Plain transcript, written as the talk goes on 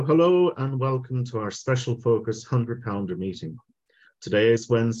Hello and welcome to our special focus 100-pounder meeting. Today is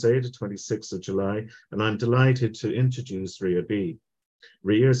Wednesday, the 26th of July, and I'm delighted to introduce Rea B.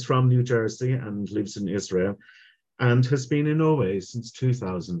 Rea is from New Jersey and lives in Israel and has been in OA since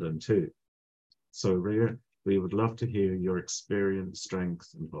 2002. So Rea, we would love to hear your experience,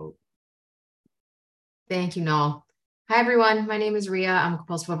 strengths and hope. Thank you, Noel. Hi, everyone. My name is Rea. I'm a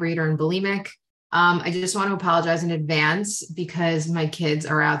compulsive overeater and bulimic. I just want to apologize in advance because my kids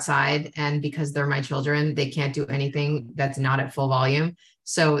are outside and because they're my children, they can't do anything that's not at full volume.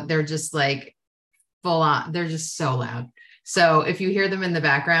 So they're just like full on. They're just so loud. So if you hear them in the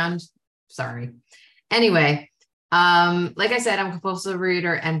background, sorry. Anyway, like I said, I'm a compulsive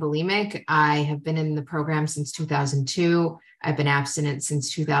overeater and bulimic. I have been in the program since 2002. I've been abstinent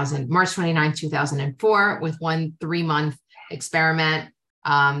since March 29, 2004, with one 3-month experiment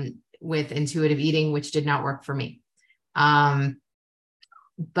with intuitive eating, which did not work for me. But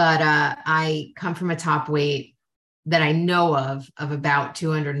I come from a top weight that I know of about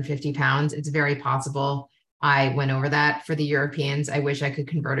 250 pounds. It's very possible I went over that for the Europeans. I wish I could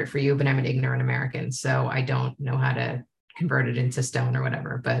convert it for you, but I'm an ignorant American, so I don't know how to convert it into stone or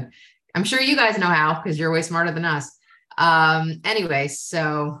whatever, but I'm sure you guys know how because you're way smarter than us. Anyway,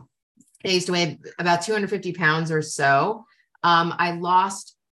 so I used to weigh about 250 pounds or so. I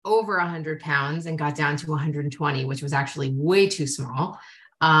lost over 100 pounds and got down to 120, which was actually way too small.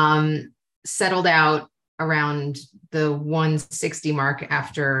 Settled out around the 160 mark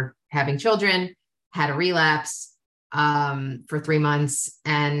after having children, had a relapse for 3 months,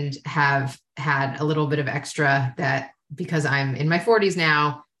 and have had a little bit of extra that, because I'm in my 40s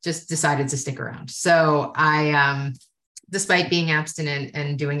now, just decided to stick around. So I, despite being abstinent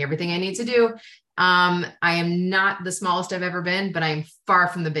and doing everything I need to do, I am not the smallest I've ever been, but I'm far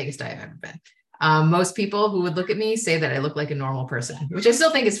from the biggest I've ever been. Most people who would look at me say that I look like a normal person, which I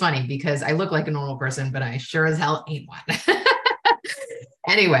still think is funny because I look like a normal person, but I sure as hell ain't one.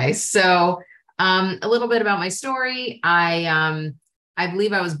 Anyway, so a little bit about my story. I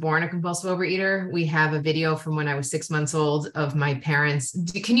believe I was born a compulsive overeater. We have a video from when I was 6 months old of my parents.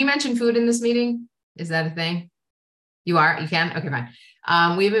 Can you mention food in this meeting? Is that a thing? You are? You can? Okay, fine.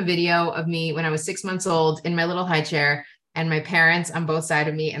 We have a video of me when I was 6 months old in my little high chair and my parents on both sides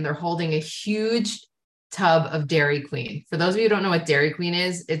of me, and they're holding a huge tub of Dairy Queen. For those of you who don't know what Dairy Queen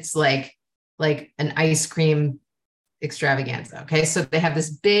is, it's like an ice cream extravaganza. Okay. So they have this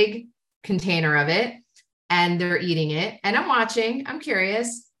big container of it and they're eating it. And I'm watching, I'm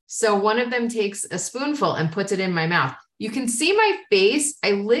curious. So one of them takes a spoonful and puts it in my mouth. You can see my face.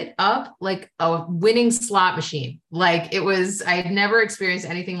 I lit up like a winning slot machine. Like it was, I had never experienced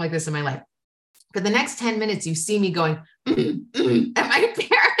anything like this in my life. For the next 10 minutes, you see me going at my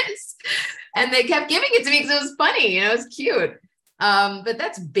parents, and they kept giving it to me because it was funny, it was cute. But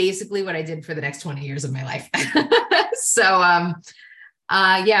that's basically what I did for the next 20 years of my life. So, yeah,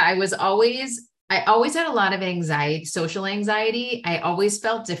 I always had a lot of anxiety, social anxiety. I always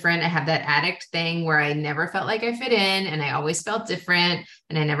felt different. I had that addict thing where I never felt like I fit in, and I always felt different,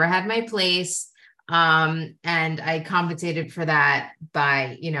 and I never had my place. And I compensated for that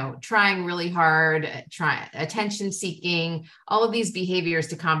by, trying really hard, attention seeking, all of these behaviors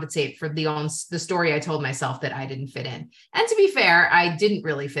to compensate for the story I told myself that I didn't fit in. And to be fair, I didn't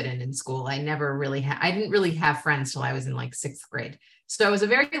really fit in school. I didn't really have friends till I was in like 6th grade. So I was a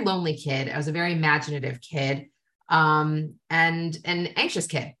very lonely kid. I was a very imaginative kid, and an anxious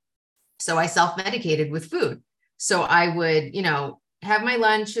kid. So I self-medicated with food. So I would, have my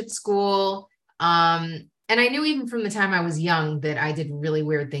lunch at school. And I knew even from the time I was young that I did really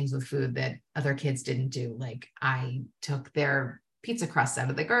weird things with food that other kids didn't do. Like I took their pizza crusts out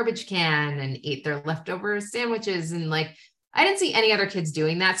of the garbage can and ate their leftover sandwiches. And like, I didn't see any other kids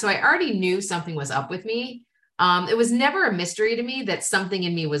doing that. So I already knew something was up with me. It was never a mystery to me that something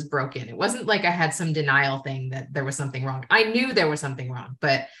in me was broken. It wasn't like I had some denial thing that there was something wrong. I knew there was something wrong,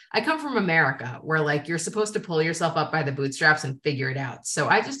 but I come from America where like you're supposed to pull yourself up by the bootstraps and figure it out. So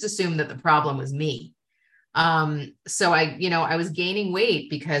I just assumed that the problem was me. So I was gaining weight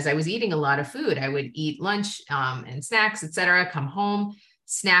because I was eating a lot of food. I would eat lunch, and snacks, etc., come home,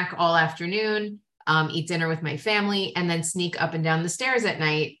 snack all afternoon, eat dinner with my family, and then sneak up and down the stairs at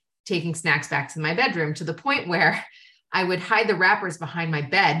night, taking snacks back to my bedroom, to the point where I would hide the wrappers behind my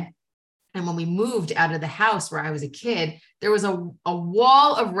bed. And when we moved out of the house where I was a kid, there was a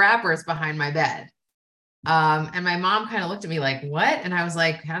wall of wrappers behind my bed. And my mom kind of looked at me like, what? And I was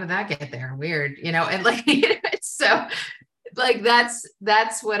like, how did that get there? Weird, and like, so like,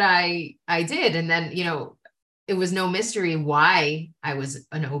 that's what I did. And then, it was no mystery why I was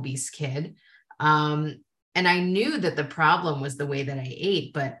an obese kid. And I knew that the problem was the way that I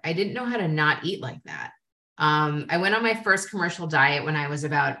ate, but I didn't know how to not eat like that. I went on my first commercial diet when I was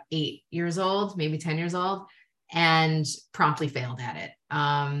about 8 years old, maybe 10 years old, and promptly failed at it.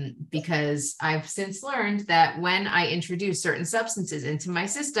 Because I've since learned that when I introduce certain substances into my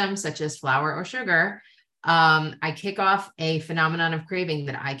system, such as flour or sugar, I kick off a phenomenon of craving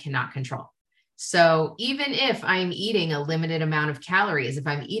that I cannot control. So even if I'm eating a limited amount of calories, if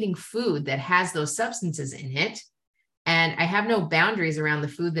I'm eating food that has those substances in it, and I have no boundaries around the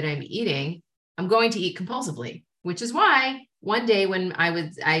food that I'm eating, I'm going to eat compulsively, which is why one day when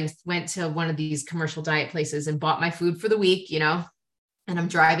I went to one of these commercial diet places and bought my food for the week, and I'm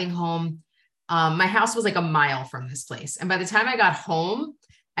driving home. My house was like a mile from this place. And by the time I got home,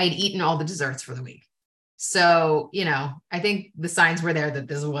 I'd eaten all the desserts for the week. So, I think the signs were there that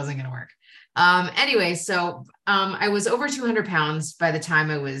this wasn't going to work. Anyway, so I was over 200 pounds by the time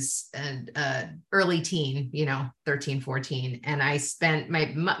I was early teen, 13, 14. And I spent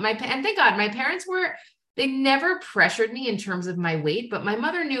and thank God my parents they never pressured me in terms of my weight, but my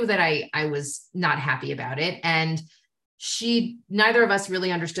mother knew that I was not happy about it. And neither of us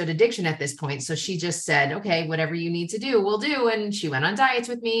really understood addiction at this point. So she just said, okay, whatever you need to do, we'll do. And she went on diets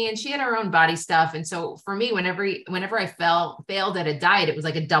with me, and she had her own body stuff. And so for me, whenever I failed at a diet, it was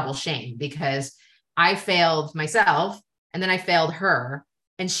like a double shame, because I failed myself and then I failed her,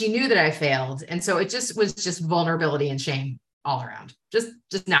 and she knew that I failed. And so it was just vulnerability and shame all around, just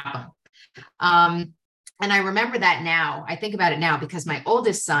not fun. And I remember that now. I think about it now because my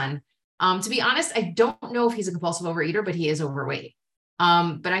oldest son, to be honest, I don't know if he's a compulsive overeater, but he is overweight.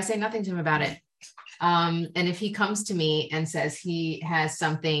 But I say nothing to him about it. And if he comes to me and says he has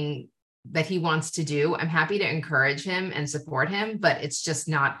something that he wants to do, I'm happy to encourage him and support him, but it's just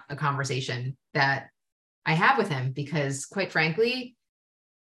not a conversation that I have with him, because quite frankly,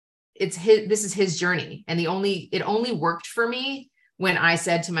 this is his journey. And it only worked for me when I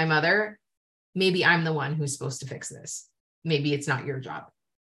said to my mother, maybe I'm the one who's supposed to fix this. Maybe it's not your job.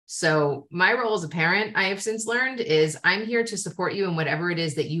 So my role as a parent, I have since learned, is I'm here to support you in whatever it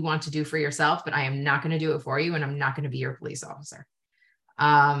is that you want to do for yourself, but I am not going to do it for you. And I'm not going to be your police officer,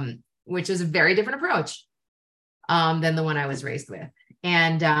 which is a very different approach than the one I was raised with.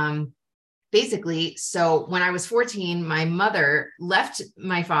 And basically, so when I was 14, my mother left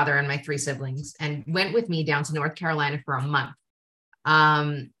my father and my 3 siblings and went with me down to North Carolina for a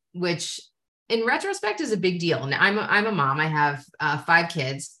month, which in retrospect is a big deal. Now I'm a mom. I have 5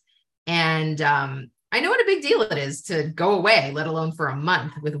 kids. And I know what a big deal it is to go away, let alone for a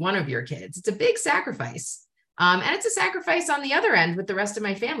month with one of your kids. It's a big sacrifice. And it's a sacrifice on the other end with the rest of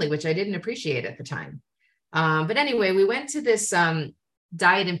my family, which I didn't appreciate at the time. But anyway, we went to this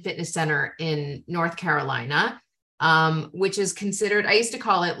diet and fitness center in North Carolina, which is considered, I used to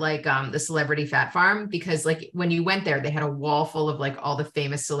call it like the celebrity fat farm, because like when you went there, they had a wall full of like all the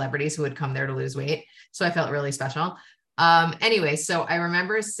famous celebrities who would come there to lose weight. So I felt really special. Anyway, so I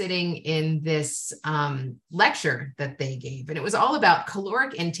remember sitting in this lecture that they gave, and it was all about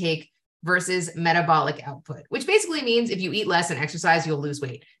caloric intake versus metabolic output, which basically means if you eat less and exercise, you'll lose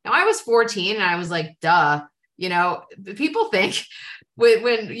weight. Now I was 14 and I was like, duh, people think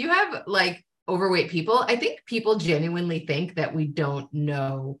when you have like overweight people, I think people genuinely think that we don't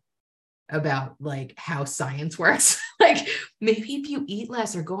know about like how science works. Like maybe if you eat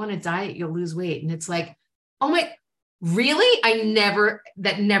less or go on a diet, you'll lose weight. And it's like, oh my, really?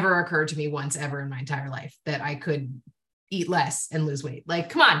 That never occurred to me once ever in my entire life that I could eat less and lose weight.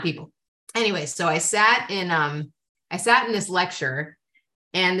 Like, come on, people. Anyway, so I sat in this lecture,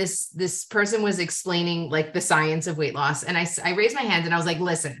 and this person was explaining like the science of weight loss. And I raised my hand and I was like,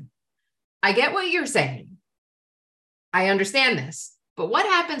 listen, I get what you're saying. I understand this, but what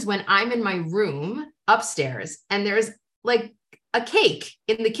happens when I'm in my room upstairs and there's like a cake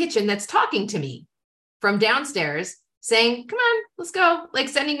in the kitchen that's talking to me from downstairs saying, come on, let's go, like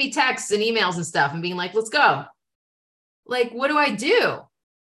sending me texts and emails and stuff and being like, let's go. Like, what do I do?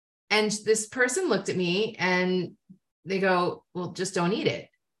 And this person looked at me and they go, well, just don't eat it.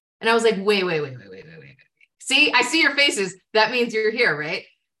 And I was like, wait. See, I see your faces. That means you're here, right?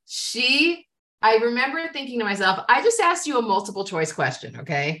 I remember thinking to myself, I just asked you a multiple choice question,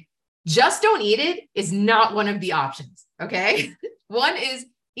 okay? Just don't eat it is not one of the options, okay? 1 is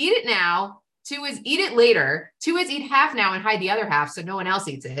eat it now. 2 is eat it later. 2 is eat half now and hide the other half so no one else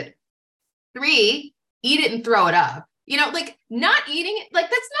eats it. 3, eat it and throw it up. Like not eating it, like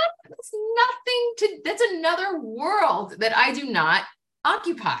that's another world that I do not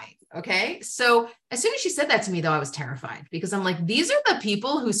occupy. Okay. So as soon as she said that to me, though, I was terrified, because I'm like, these are the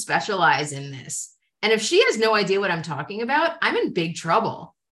people who specialize in this. And if she has no idea what I'm talking about, I'm in big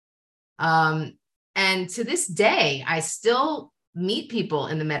trouble. And to this day, I still meet people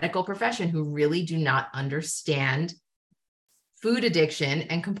in the medical profession who really do not understand food addiction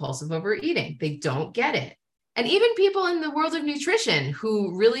and compulsive overeating. They don't get it. And even people in the world of nutrition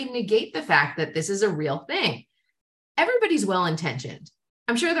who really negate the fact that this is a real thing. Everybody's well-intentioned.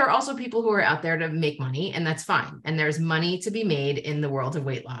 I'm sure there are also people who are out there to make money, and that's fine. And there's money to be made in the world of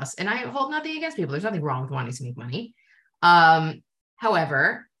weight loss. And I hold nothing against people. There's nothing wrong with wanting to make money.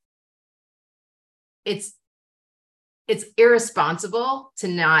 However, it's irresponsible to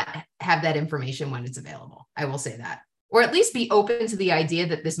not have that information when it's available. I will say that. Or at least be open to the idea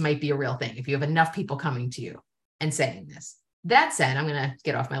that this might be a real thing if you have enough people coming to you and saying this. That said, I'm going to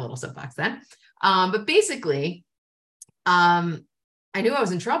get off my little soapbox then. But basically, I knew I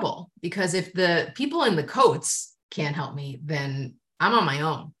was in trouble, because if the people in the coats can't help me, then I'm on my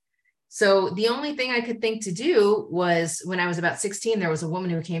own. So the only thing I could think to do was, when I was about 16, there was a woman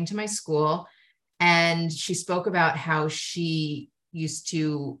who came to my school, and she spoke about how she used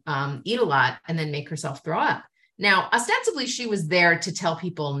to eat a lot and then make herself throw up. Now, ostensibly, she was there to tell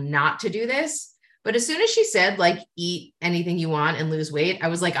people not to do this. But as soon as she said, like, eat anything you want and lose weight, I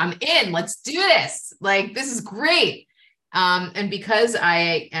was like, I'm in, let's do this. Like, this is great. And because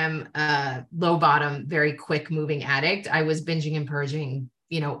I am a low bottom, very quick moving addict, I was binging and purging,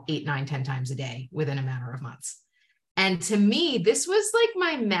 8, 9, 10 times a day within a matter of months. And to me, this was like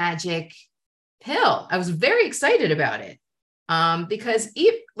my magic pill. I was very excited about it. Because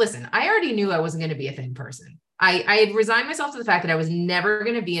listen, I already knew I wasn't going to be a thin person. I had resigned myself to the fact that I was never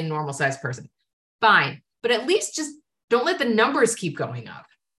going to be a normal sized person. Fine. But at least just don't let the numbers keep going up.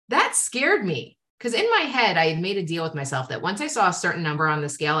 That scared me, because in my head, I had made a deal with myself that once I saw a certain number on the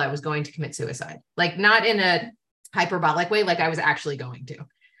scale, I was going to commit suicide. Like, not in a hyperbolic way, like I was actually going to.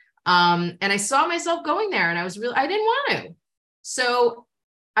 And I saw myself going there, and I didn't want to. So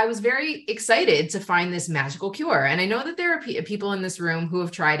I was very excited to find this magical cure. And I know that there are people in this room who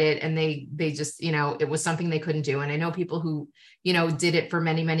have tried it, and they just, it was something they couldn't do. And I know people who, did it for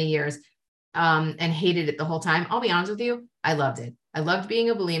many, many years, and hated it the whole time. I'll be honest with you. I loved it. I loved being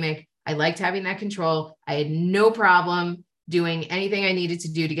a bulimic. I liked having that control. I had no problem doing anything I needed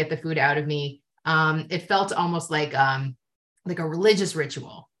to do to get the food out of me. It felt almost like a religious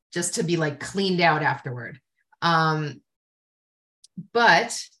ritual, just to be like cleaned out afterward.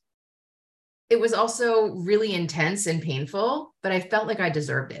 But it was also really intense and painful, but I felt like I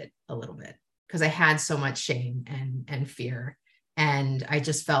deserved it a little bit, because I had so much shame and fear. And I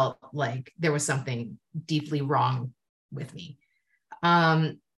just felt like there was something deeply wrong with me.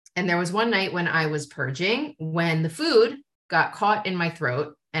 And there was one night when I was purging, when the food got caught in my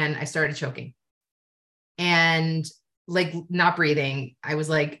throat and I started choking and like not breathing. I was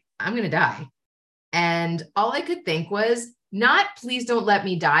like, I'm going to die. And all I could think was, not please don't let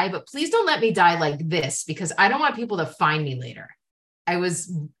me die, but please don't let me die like this, because I don't want people to find me later.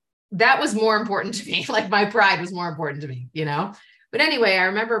 That was more important to me. Like, my pride was more important to me, But anyway, I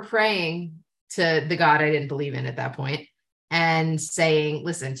remember praying to the God I didn't believe in at that point and saying,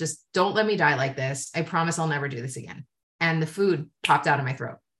 listen, just don't let me die like this. I promise I'll never do this again. And the food popped out of my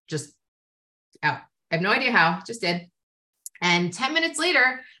throat, just out. I have no idea how, just did. And 10 minutes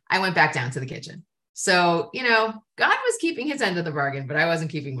later, I went back down to the kitchen. So, God was keeping his end of the bargain, but I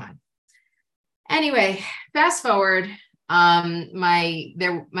wasn't keeping mine. Anyway, fast forward. I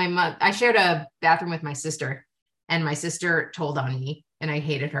shared a bathroom with my sister, and my sister told on me, and I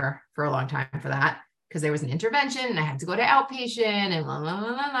hated her for a long time for that, because there was an intervention and I had to go to outpatient and blah, blah,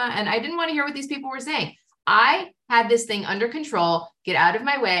 blah, blah, blah. And I didn't want to hear what these people were saying. I had this thing under control. Get out of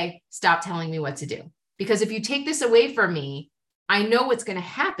my way. Stop telling me what to do. Because if you take this away from me, I know what's going to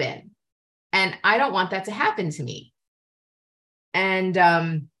happen. And I don't want that to happen to me. And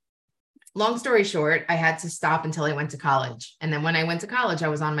long story short, I had to stop until I went to college. And then when I went to college, I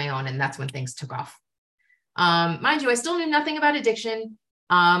was on my own, and that's when things took off. Mind you, I still knew nothing about addiction.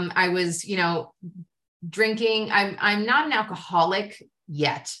 I was, drinking. I'm not an alcoholic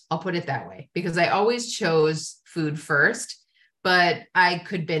yet. I'll put it that way, because I always chose food first, but I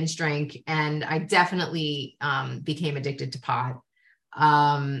could binge drink, and I definitely became addicted to pot.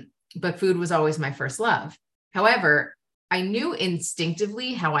 But food was always my first love. However, I knew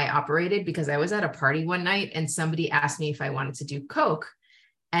instinctively how I operated, because I was at a party one night and somebody asked me if I wanted to do Coke.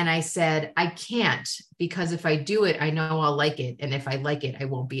 And I said, I can't, because if I do it, I know I'll like it. And if I like it, I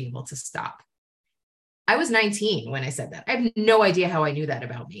won't be able to stop. I was 19 when I said that. I have no idea how I knew that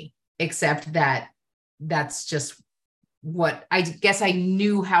about me, except that that's just what I guess I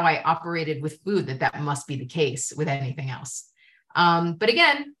knew how I operated with food, that must be the case with anything else. But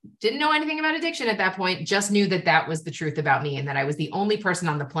again, didn't know anything about addiction at that point, just knew that was the truth about me, and that I was the only person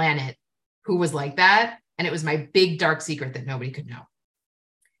on the planet who was like that. And it was my big dark secret that nobody could know.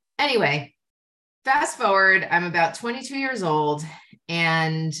 Anyway, fast forward, I'm about 22 years old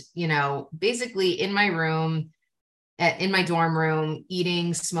and, basically in my room, in my dorm room,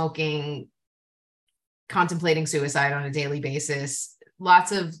 eating, smoking, contemplating suicide on a daily basis,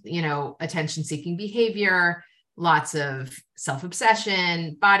 lots of, attention seeking behavior, lots of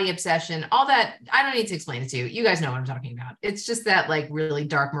self-obsession, body obsession, all that. I don't need to explain it to you. You guys know what I'm talking about. It's just that like really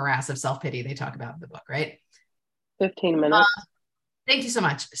dark morass of self-pity they talk about in the book, right? 15 minutes. Thank you so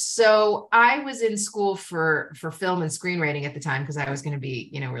much. So I was in school for film and screenwriting at the time because I was going to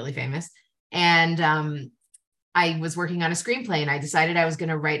be, really famous. And I was working on a screenplay and I decided I was going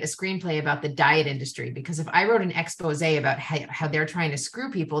to write a screenplay about the diet industry, because if I wrote an expose about how they're trying to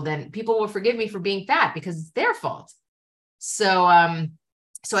screw people, then people will forgive me for being fat because it's their fault. So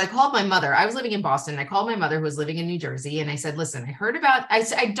I called my mother. I was living in Boston. I called my mother, who was living in New Jersey. And I said, listen,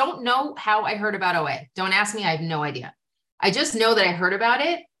 I don't know how I heard about OA. Don't ask me. I have no idea. I just know that I heard about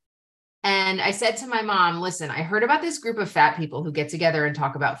it. And I said to my mom, listen, I heard about this group of fat people who get together and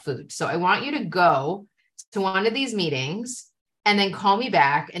talk about food. So I want you to go to one of these meetings and then call me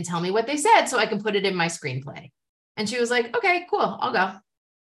back and tell me what they said so I can put it in my screenplay. And she was like, okay, cool, I'll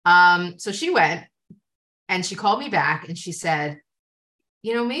go. So she went and she called me back and she said,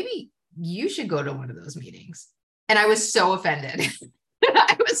 maybe you should go to one of those meetings. And I was so offended.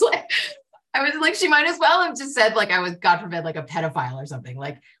 I was like, she might as well have just said like, I was, God forbid, like a pedophile or something.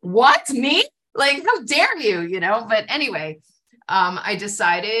 Like, what, me? Like, how dare you, But anyway, I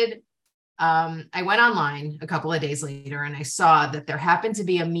decided, I went online a couple of days later and I saw that there happened to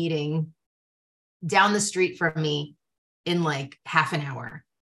be a meeting down the street from me in like half an hour.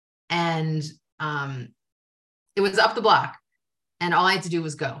 And it was up the block and all I had to do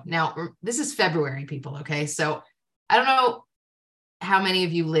was go. Now, this is February, people. Okay. So I don't know how many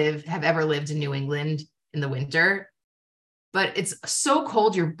of you have ever lived in New England in the winter, but it's so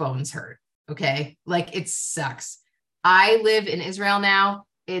cold, your bones hurt. Okay. Like it sucks. I live in Israel now.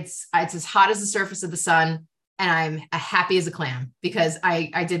 It's as hot as the surface of the sun. And I'm happy as a clam because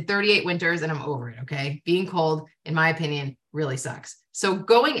I did 38 winters and I'm over it. Okay. Being cold, in my opinion, really sucks. So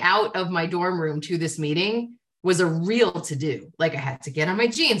going out of my dorm room to this meeting was a real to do. Like I had to get on my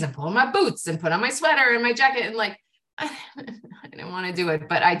jeans and pull on my boots and put on my sweater and my jacket. And like, I didn't want to do it,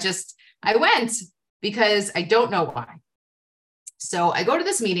 but I went because I don't know why. So I go to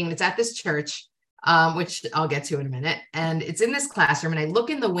this meeting. It's at this church, which I'll get to in a minute. And it's in this classroom. And I look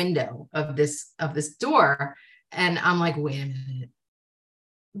in the window of this door and I'm like, wait a minute.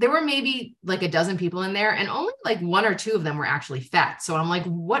 There were maybe like a dozen people in there and only like one or two of them were actually fat. So I'm like,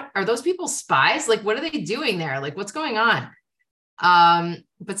 what are those people spies? Like, what are they doing there? Like, what's going on?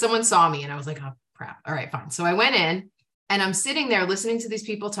 But someone saw me and I was like, oh crap. All right, fine. So I went in and I'm sitting there listening to these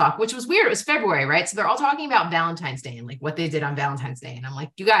people talk, which was weird. It was February, right? So they're all talking about Valentine's Day and like what they did on Valentine's Day. And I'm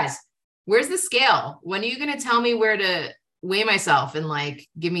like, you guys, where's the scale? When are you going to tell me where to weigh myself and like,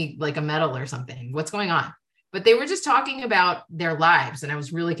 give me like a medal or something? What's going on? But they were just talking about their lives. And I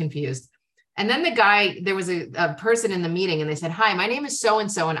was really confused. And then there was a person in the meeting and they said, hi, my name is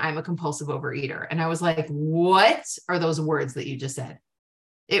so-and-so, and I'm a compulsive overeater. And I was like, what are those words that you just said?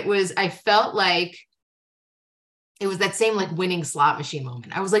 I felt like it was that same like winning slot machine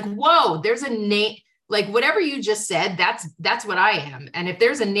moment. I was like, whoa, there's a name, like whatever you just said, that's what I am. And if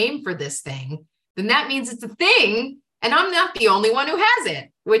there's a name for this thing, then that means it's a thing. And I'm not the only one who has it,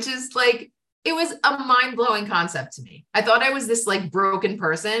 which is like, it was a mind-blowing concept to me. I thought I was this like broken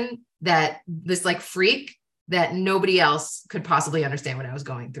person, this like freak that nobody else could possibly understand what I was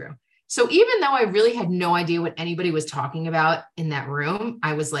going through. So even though I really had no idea what anybody was talking about in that room,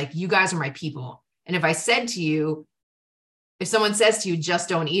 I was like, you guys are my people. And if someone says to you, just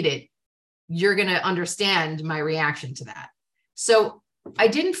don't eat it, you're going to understand my reaction to that. So I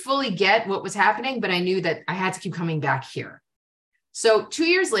didn't fully get what was happening, but I knew that I had to keep coming back here. So 2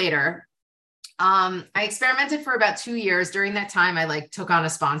 years later, I experimented for about 2 years. During that time, I like took on a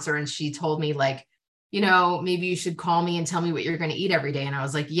sponsor and she told me like, maybe you should call me and tell me what you're going to eat every day. And I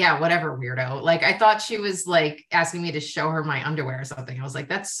was like, yeah, whatever, weirdo. Like, I thought she was like asking me to show her my underwear or something. I was like,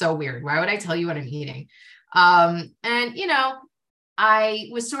 that's so weird. Why would I tell you what I'm eating? I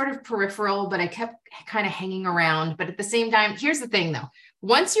was sort of peripheral, but I kept kind of hanging around. But at the same time, here's the thing though,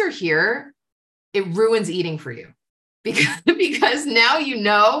 once you're here, it ruins eating for you. Because now you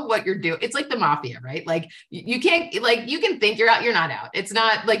know what you're doing. It's like the mafia, right? Like you can't, like you can think you're out, you're not out. It's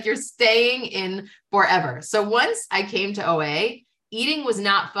not like you're staying in forever. So once I came to OA, eating was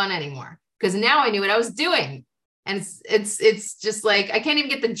not fun anymore because now I knew what I was doing. And it's just like, I can't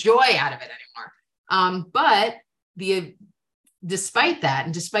even get the joy out of it anymore. But the despite that,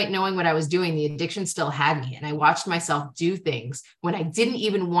 and despite knowing what I was doing, the addiction still had me. And I watched myself do things when I didn't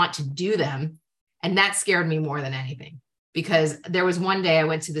even want to do them. And that scared me more than anything, because there was one day I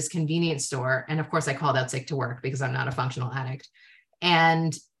went to this convenience store, and of course I called out sick to work because I'm not a functional addict,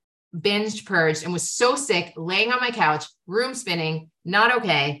 and binged, purged, and was so sick, laying on my couch, room spinning, not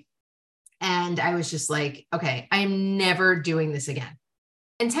okay. And I was just like, okay, I am never doing this again.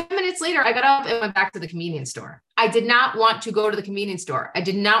 And 10 minutes later, I got up and went back to the convenience store. I did not want to go to the convenience store. I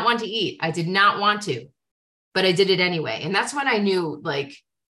did not want to eat. I did not want to, but I did it anyway. And that's when I knew, like,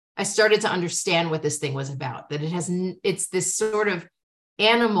 I started to understand what this thing was about, that it's this sort of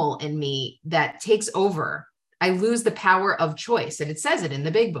animal in me that takes over. I lose the power of choice. And it says it in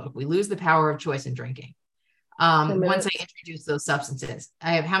the big book. We lose the power of choice in drinking. Once I introduce those substances.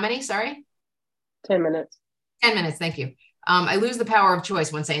 I have how many? Sorry? 10 minutes. 10 minutes. Thank you. I lose the power of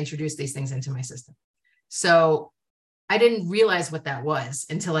choice once I introduce these things into my system. So I didn't realize what that was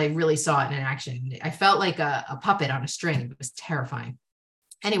until I really saw it in action. I felt like a puppet on a string. It was terrifying.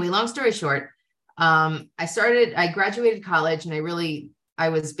 Anyway, long story short, I graduated college, and I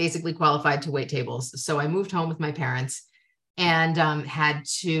was basically qualified to wait tables. So I moved home with my parents and had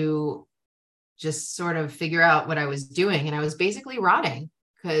to just sort of figure out what I was doing. And I was basically rotting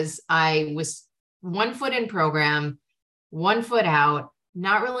because I was 1 foot in program, 1 foot out,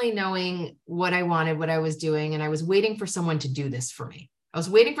 not really knowing what I wanted, what I was doing. And I was waiting for someone to do this for me. I was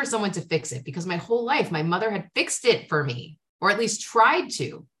waiting for someone to fix it, because my whole life, my mother had fixed it for me, or at least tried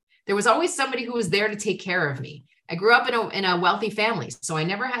to. There was always somebody who was there to take care of me. I grew up in a wealthy family, so I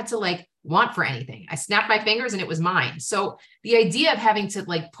never had to want for anything. I snapped my fingers and it was mine. So the idea of having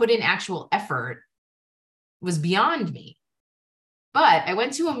to put in actual effort was beyond me. But I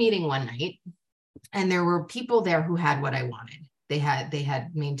went to a meeting one night, and there were people there who had what I wanted. They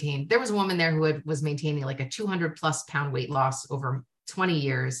had maintained, there was a woman there who was maintaining a 200+ pound weight loss over 20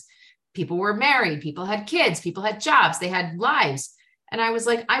 years. People were married, people had kids, people had jobs, they had lives. And I was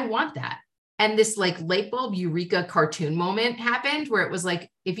like, I want that. And this light bulb eureka cartoon moment happened where it was like,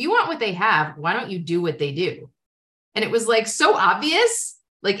 if you want what they have, why don't you do what they do? And it was so obvious,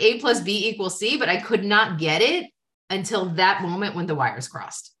 A + B = C, but I could not get it until that moment when the wires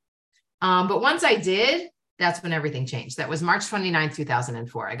crossed. But once I did, that's when everything changed. That was March 29th,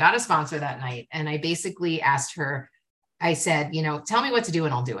 2004. I got a sponsor that night, and I basically asked her, I said, tell me what to do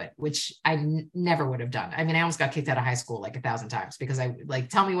and I'll do it, which I never would have done. I mean, I almost got kicked out of high school 1,000 times because I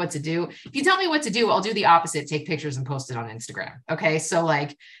tell me what to do. If you tell me what to do, I'll do the opposite, take pictures and post it on Instagram. Okay. So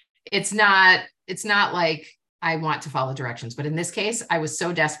it's not like I want to follow directions, but in this case, I was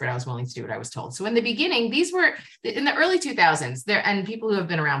so desperate, I was willing to do what I was told. So in the beginning, these were in the early 2000s there, and people who have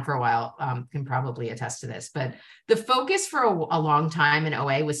been around for a while can probably attest to this, but the focus for a long time in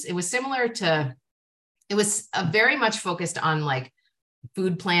OA was similar to, it was very much focused on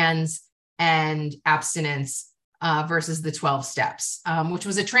food plans and abstinence versus the 12 steps, which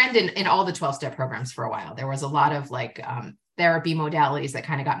was a trend in all the 12-step programs for a while. There was a lot of therapy modalities that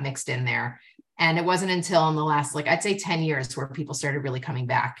kind of got mixed in there. And it wasn't until in the last, I'd say 10 years where people started really coming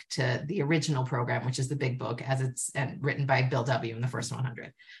back to the original program, which is the big book as it's written by Bill W. in the first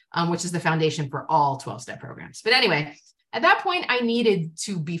 100, which is the foundation for all 12-step programs. But anyway, at that point, I needed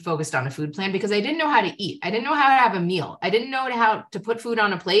to be focused on a food plan because I didn't know how to eat. I didn't know how to have a meal. I didn't know how to put food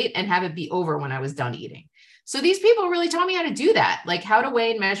on a plate and have it be over when I was done eating. So these people really taught me how to do that, how to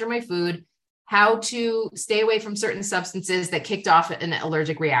weigh and measure my food, how to stay away from certain substances that kicked off an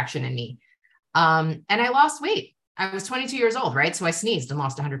allergic reaction in me. And I lost weight. I was 22 years old, right? So I sneezed and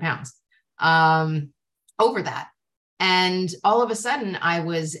lost 100 pounds over that. And all of a sudden I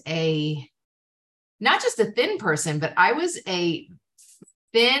was not just a thin person, but I was a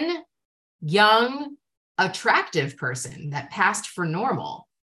thin, young, attractive person that passed for normal.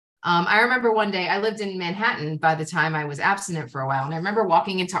 I remember one day I lived in Manhattan by the time I was abstinent for a while. And I remember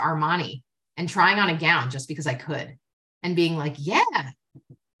walking into Armani and trying on a gown just because I could and being like, yeah.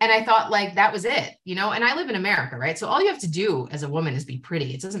 And I thought that was it, and I live in America, right? So all you have to do as a woman is be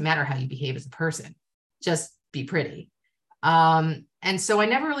pretty. It doesn't matter how you behave as a person, just be pretty. And so I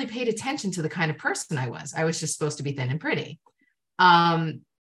never really paid attention to the kind of person I was. I was just supposed to be thin and pretty.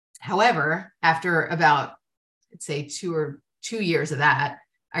 However, after about, let's say 2 years of that,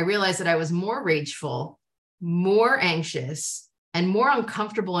 I realized that I was more rageful, more anxious, and more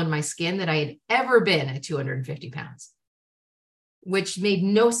uncomfortable in my skin than I had ever been at 250 pounds, which made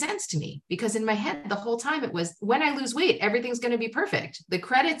no sense to me because in my head, the whole time it was, when I lose weight, everything's going to be perfect. The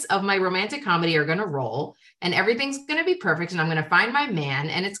credits of my romantic comedy are going to roll and everything's going to be perfect. And I'm going to find my man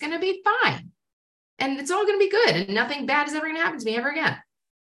and it's going to be fine. And it's all going to be good. And nothing bad is ever going to happen to me ever again.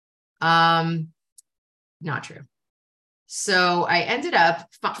 Not true. So I ended up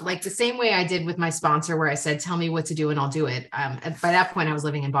like the same way I did with my sponsor, where I said, tell me what to do and I'll do it. By that point, I was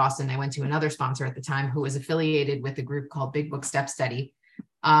living in Boston. I went to another sponsor at the time who was affiliated with a group called Big Book Step Study.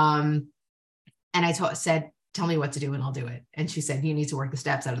 And I said, tell me what to do and I'll do it. And she said, you need to work the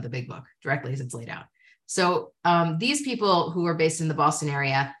steps out of the big book directly as it's laid out. So these people who were based in the Boston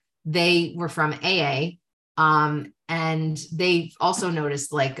area, they were from AA. And they also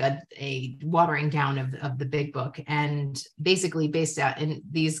noticed like a watering down of the big book, and basically based out in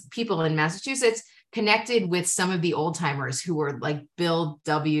these people in Massachusetts connected with some of the old timers who were like Bill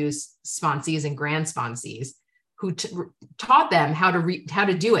W.'s sponsees and grand sponsees, who taught them how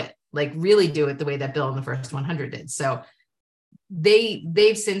to do it, like really do it the way that Bill in the first 100 did. So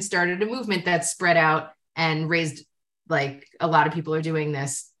they've since started a movement that's spread out and raised, like a lot of people are doing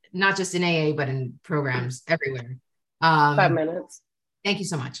this, not just in AA, but in programs everywhere. 5 minutes. Thank you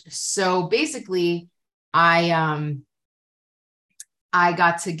so much. So basically, I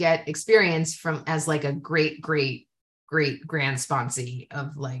got to get experience from as like a great grand sponsee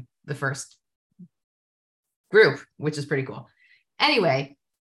of like the first group, which is pretty cool. Anyway,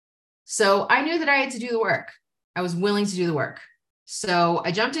 so I knew that I had to do the work. I was willing to do the work. So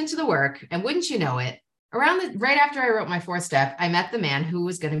I jumped into the work, and wouldn't you know it, right after I wrote my 4th step, I met the man who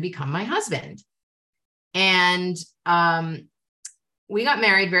was going to become my husband. And we got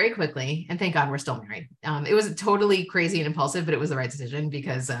married very quickly, and thank God we're still married. It was totally crazy and impulsive, but it was the right decision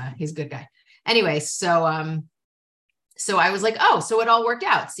because he's a good guy. Anyway, so I was like, oh, so it all worked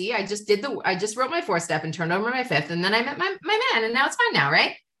out. See, I just wrote my 4th step and turned over my 5th, and then I met my man, and now it's fine now,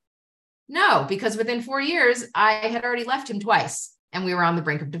 right? No, because within 4 years, I had already left him twice, and we were on the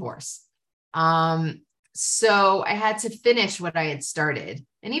brink of divorce. So I had to finish what I had started.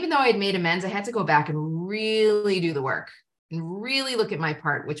 And even though I had made amends, I had to go back and really do the work and really look at my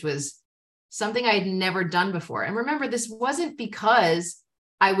part, which was something I had never done before. And remember, this wasn't because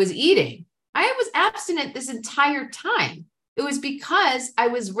I was eating. I was abstinent this entire time. It was because I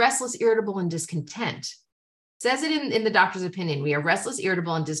was restless, irritable, and discontent. It says it in the doctor's opinion. We are restless,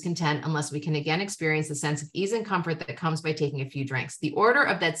 irritable, and discontent unless we can again experience the sense of ease and comfort that comes by taking a few drinks. The order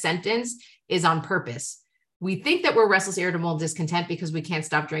of that sentence is on purpose. We think that we're restless, irritable, and discontent because we can't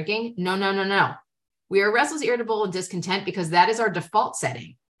stop drinking. No. We are restless, irritable, and discontent because that is our default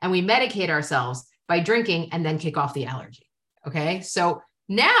setting. And we medicate ourselves by drinking and then kick off the allergy. Okay. So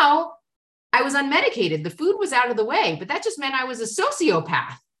now I was unmedicated. The food was out of the way, but that just meant I was a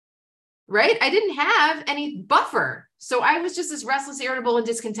sociopath, right? I didn't have any buffer. So I was just this restless, irritable, and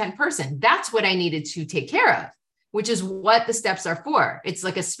discontent person. That's what I needed to take care of, which is what the steps are for. It's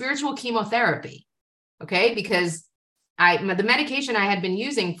like a spiritual chemotherapy. Okay, because the medication I had been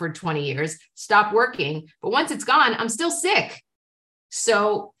using for 20 years stopped working, but once it's gone, I'm still sick.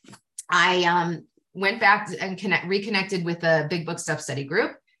 So I went back and reconnected with the Big Book Step Study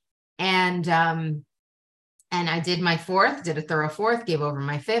group, and I did my 4th, did a thorough 4th, gave over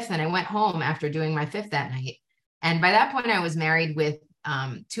my 5th, and I went home after doing my 5th that night. And by that point, I was married with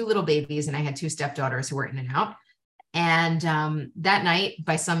 2 little babies, and I had 2 stepdaughters who were in and out. And that night,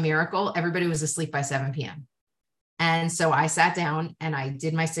 by some miracle, everybody was asleep by 7 p.m. And so I sat down and I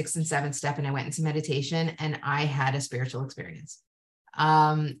did my 6th and 7th step, and I went into meditation, and I had a spiritual experience.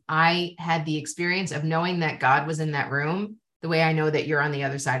 I had the experience of knowing that God was in that room the way I know that you're on the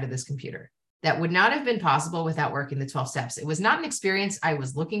other side of this computer. That would not have been possible without working the 12 steps. It was not an experience I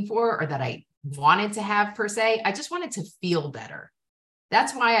was looking for or that I wanted to have per se. I just wanted to feel better.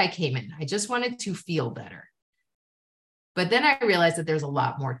 That's why I came in. I just wanted to feel better. But then I realized that there's a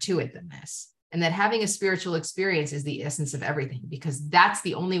lot more to it than this, and that having a spiritual experience is the essence of everything, because that's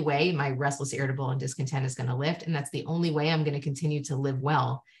the only way my restless, irritable, and discontent is going to lift. And that's the only way I'm going to continue to live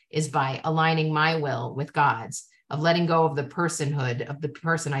well, is by aligning my will with God's, of letting go of the personhood of the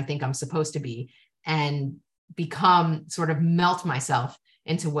person I think I'm supposed to be, and become sort of melt myself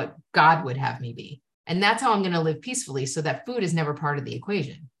into what God would have me be. And that's how I'm going to live peacefully, so that food is never part of the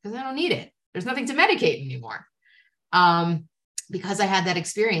equation, because I don't need it. There's nothing to medicate anymore. Because I had that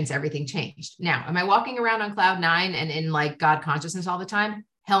experience, everything changed. Now, am I walking around on cloud 9 and in like God consciousness all the time?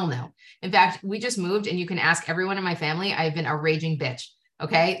 Hell no. In fact, we just moved, and you can ask everyone in my family. I've been a raging bitch.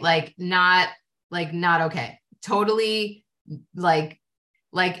 Okay. Not okay. Totally like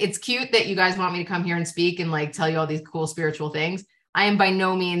it's cute that you guys want me to come here and speak and like tell you all these cool spiritual things. I am by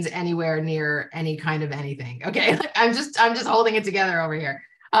no means anywhere near any kind of anything. Okay. I'm just holding it together over here.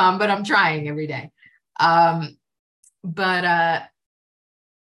 But I'm trying every day. But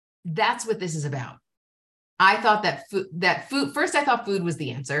that's what this is about. I thought that food, first I thought food was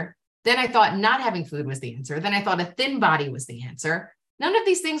the answer. Then I thought not having food was the answer. Then I thought a thin body was the answer. None of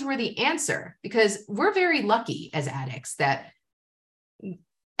these things were the answer, because we're very lucky as addicts that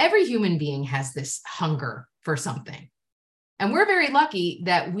every human being has this hunger for something. And we're very lucky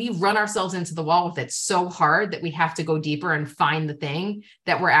that we run ourselves into the wall with it so hard that we have to go deeper and find the thing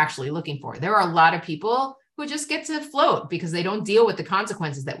that we're actually looking for. There are a lot of people who just get to float because they don't deal with the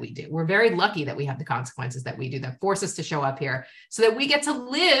consequences that we do. We're very lucky that we have the consequences that we do that force us to show up here so that we get to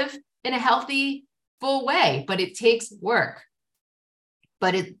live in a healthy, full way, but it takes work.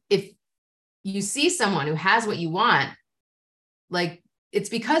 But if you see someone who has what you want, like, it's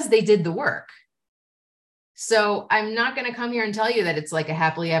because they did the work. So I'm not going to come here and tell you that it's like a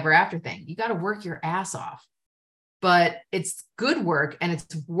happily ever after thing. You got to work your ass off, but it's good work and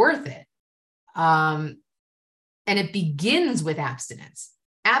it's worth it. And it begins with abstinence.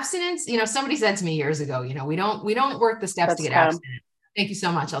 Abstinence, somebody said to me years ago, we don't work the steps to get abstinent. Thank you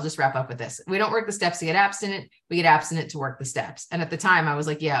so much. I'll just wrap up with this. We don't work the steps to get abstinent. We get abstinent to work the steps. And at the time I was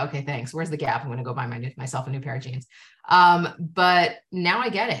like, yeah, okay, thanks. Where's the gap? I'm going to go buy myself a new pair of jeans. But now I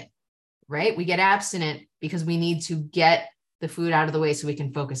get it, right? We get abstinent because we need to get the food out of the way so we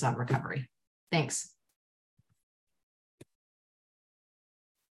can focus on recovery. Thanks.